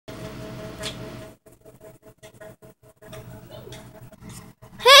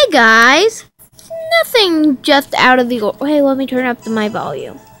guys. Nothing just out of the... Hey, let me turn up my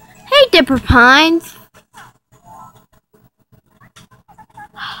volume. Hey, Dipper Pines.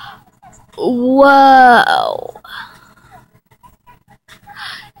 Whoa.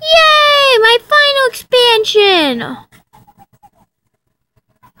 Yay! My final expansion!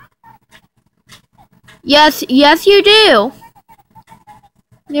 Yes, you do.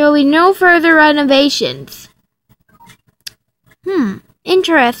 There will be no further renovations.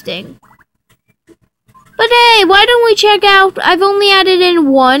 Interesting. But hey, why don't we check out... I've only added in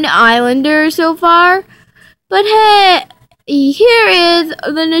one islander so far. But hey, here is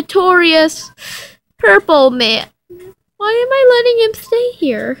the notorious Purple Man. Why am I letting him stay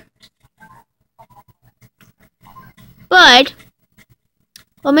here? But,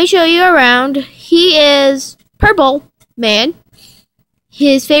 let me show you around. He is Purple Man.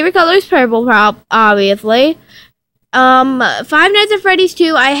 His favorite color is purple, obviously. Five Nights at Freddy's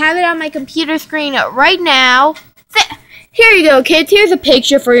 2. I have it on my computer screen right now. Here you go, kids. Here's a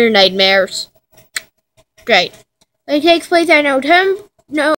picture for your nightmares. Great. It takes place at no